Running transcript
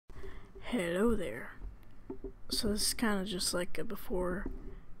Hello there. So this is kind of just like before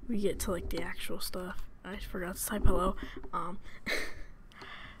we get to like the actual stuff. I forgot to type hello.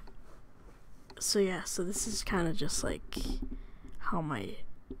 So yeah, so this is kind of just like how my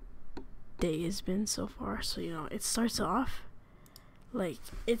day has been so far. So it starts off like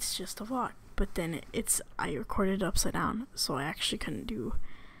it's just a vlog, but then I recorded it upside down, so I actually couldn't do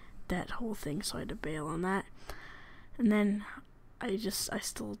that whole thing, so I had to bail on that. And then I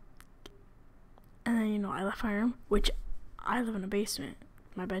left my room, which I live in a basement.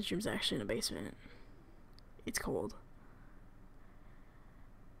 My bedroom's actually in a basement. It's cold.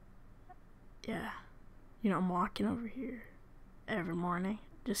 Yeah. I'm walking over here every morning.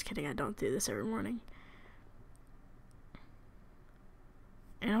 Just kidding, I don't do this every morning.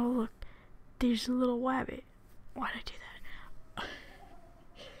 And oh look, there's a little rabbit. Why'd I do that?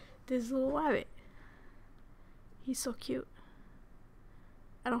 There's a little rabbit. He's so cute.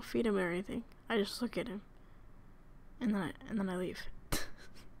 I don't feed him or anything. I just look at him, and then I leave.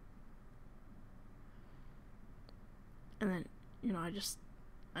 And then I just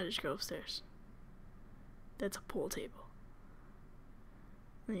go upstairs. That's a pool table.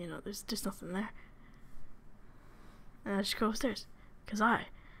 And there's just nothing there. And I just go upstairs, cause I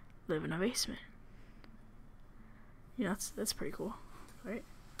live in a basement. That's pretty cool, right?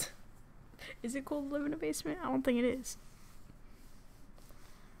 Is it cool to live in a basement? I don't think it is.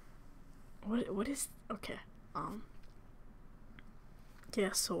 What is okay?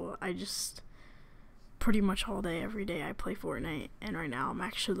 Yeah, so I just pretty much all day, every day I play Fortnite, and right now I'm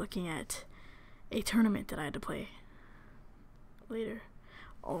actually looking at a tournament that I had to play later.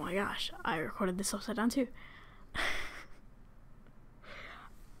 Oh my gosh, I recorded this upside down too.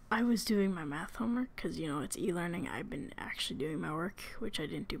 I was doing my math homework because it's e-learning. I've been actually doing my work, which I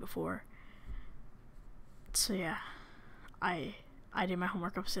didn't do before. So yeah, I did my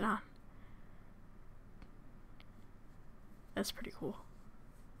homework upside down. That's pretty cool.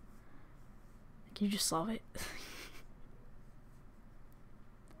 Can you just solve it?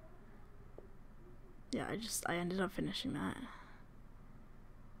 Yeah, I ended up finishing that.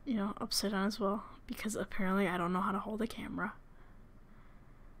 Upside down as well, because apparently I don't know how to hold a camera.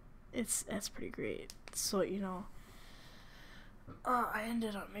 That's pretty great. So I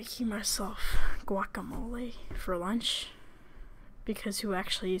ended up making myself guacamole for lunch, because who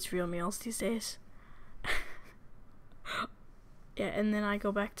actually eats real meals these days? Yeah, and then I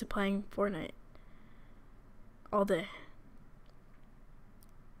go back to playing Fortnite all day.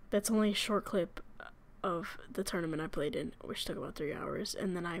 That's only a short clip of the tournament I played in, which took about 3 hours,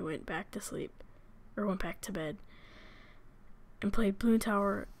 and then I went back to bed and played Blue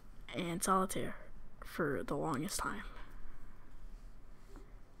Tower and Solitaire for the longest time,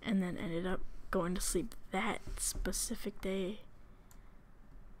 and then ended up going to sleep that specific day.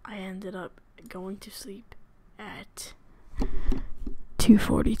 I ended up going to sleep at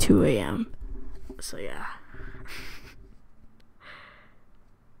 2:42 a.m. So yeah.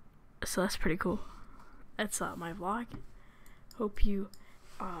 So that's pretty cool. That's my vlog. Hope you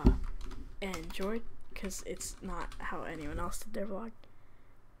enjoyed, because it's not how anyone else did their vlog.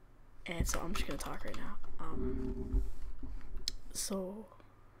 And so I'm just gonna talk right now. So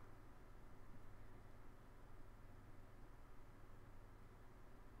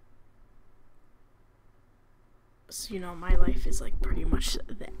my life is like pretty much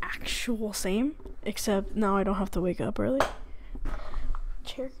the actual same, except now I don't have to wake up early.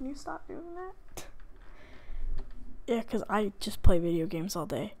 Chair, can you stop doing that? Yeah, because I just play video games all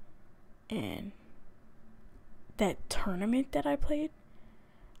day. And that tournament that I played,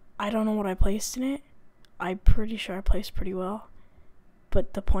 I don't know what I placed in it. I'm pretty sure I placed pretty well,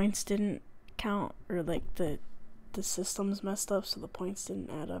 but the points didn't count, or like the system's messed up, so the points didn't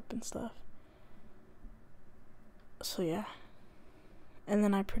add up and stuff. So yeah. And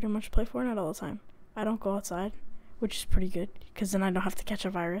then I pretty much play Fortnite all the time. I don't go outside, which is pretty good, because then I don't have to catch a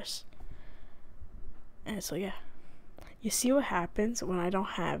virus. And so yeah. You see what happens when I don't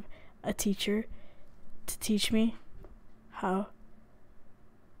have a teacher to teach me how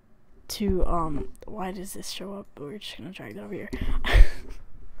to, why does this show up? We're just gonna drag that over here.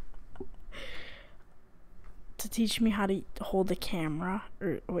 To teach me how to hold the camera,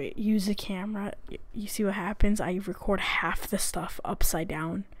 use the camera. You see what happens? I record half the stuff upside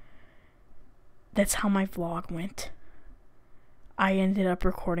down. That's how my vlog went. I ended up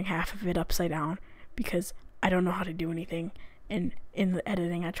recording half of it upside down because I don't know how to do anything. And in the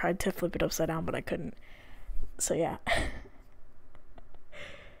editing, I tried to flip it upside down, but I couldn't. So yeah.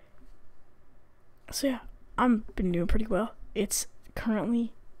 I've been doing pretty well. It's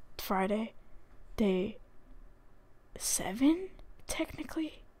currently Friday, day 7,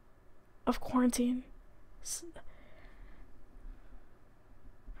 technically. of quarantine.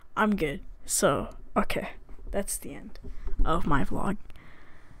 I'm good. So, okay. That's the end of my vlog.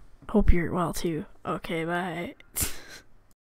 Hope you're well too. Okay, bye.